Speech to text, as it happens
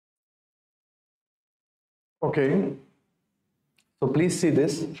Okay, so please see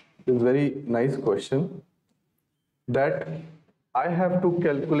this. This is very nice question that I have to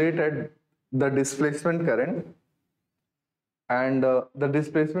calculate at the displacement current and the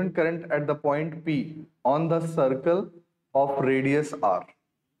displacement current at the point P on the circle of radius R.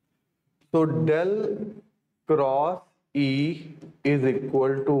 So del cross E is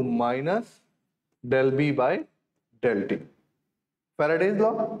equal to minus del B by del T. Faraday's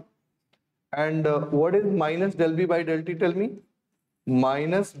law. And what is minus del B by del T? Tell me.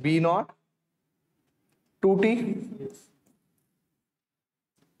 Minus B naught 2T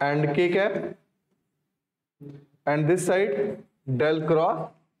and K cap, and this side del cross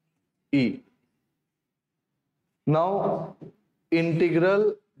E. Now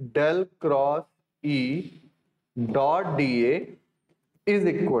integral del cross E dot dA is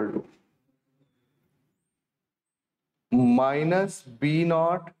equal to minus B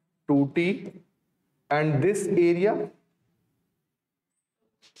naught 2T and this area.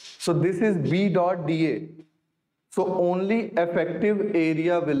 So this is B dot dA. So only effective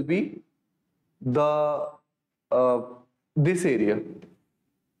area will be the this area,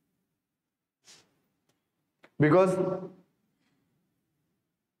 because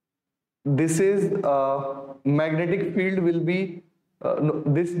this is magnetic field will be no,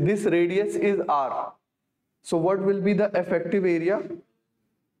 this radius is R. So what will be the effective area?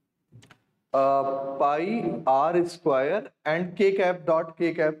 Pi R square and K cap dot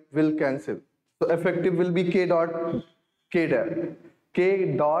K cap will cancel. So effective will be K dot K dot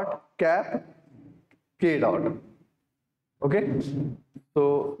K dot cap K dot. Okay.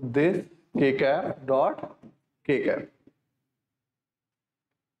 So this K cap dot K cap.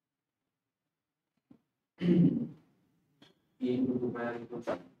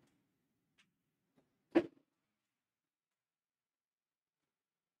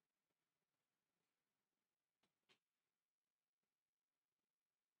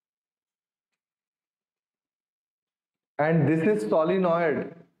 And this is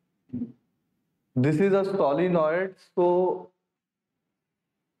solenoid. This is a solenoid. So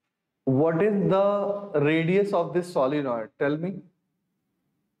what is the radius of this solenoid? Tell me.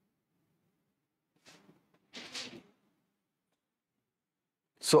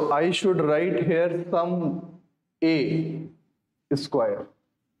 So I should write here some A square,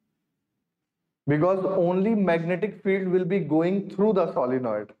 because only magnetic field will be going through the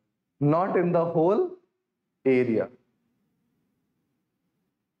solenoid, not in the whole area.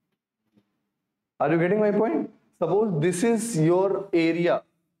 Are you getting my point? Suppose this is your area,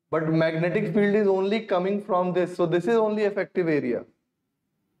 but magnetic field is only coming from this. So this is only effective area.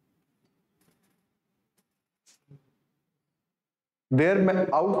 There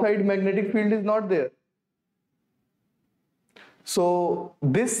outside magnetic field is not there. So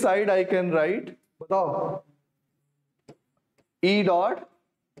this side I can write, batao, E dot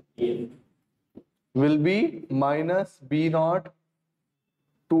will be minus B naught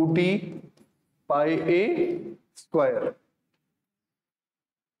 2T pi A square.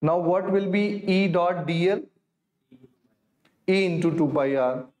 Now what will be E dot dl? E into 2 pi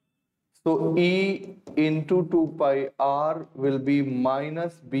r. So E into 2 pi r will be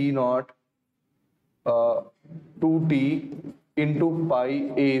minus B naught 2T into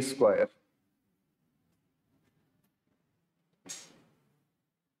pi A square.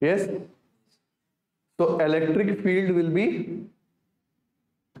 Yes? So electric field will be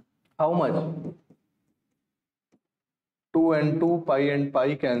how much? 2 and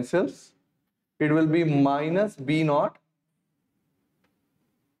pi cancels. It will be minus B naught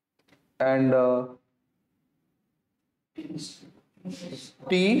and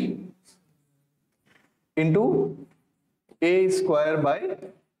T into A square by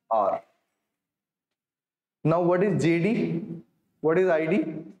R. Now what is JD? What is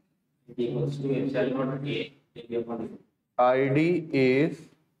ID? ID is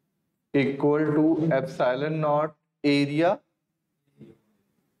equal to epsilon naught area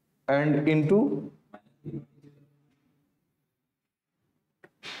and into,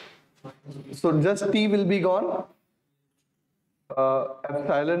 so just T will be gone,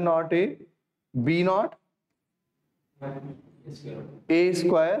 epsilon naught A, B naught A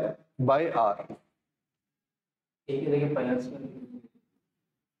square by R.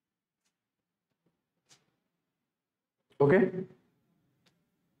 Okay.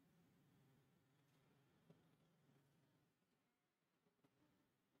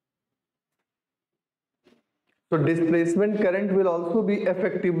 So displacement current will also be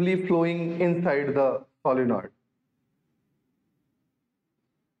effectively flowing inside the solenoid.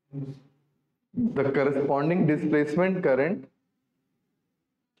 The corresponding displacement current.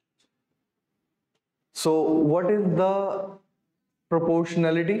 So what is the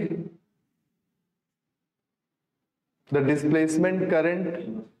proportionality? The displacement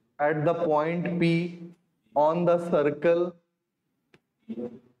current at the point P on the circle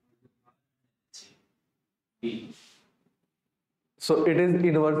so it is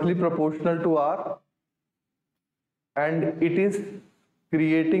inversely proportional to R, and it is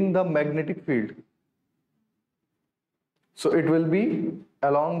creating the magnetic field. So it will be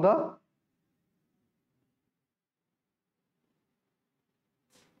along the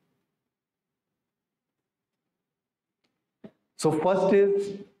so first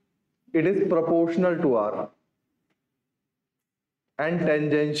is it is proportional to R and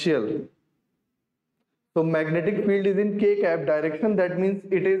tangential. So magnetic field is in k cap direction, that means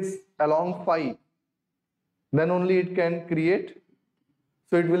it is along phi, then only it can create.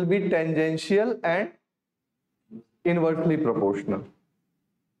 So it will be tangential and inversely proportional.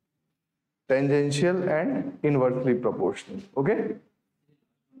 Tangential and inversely proportional. Okay.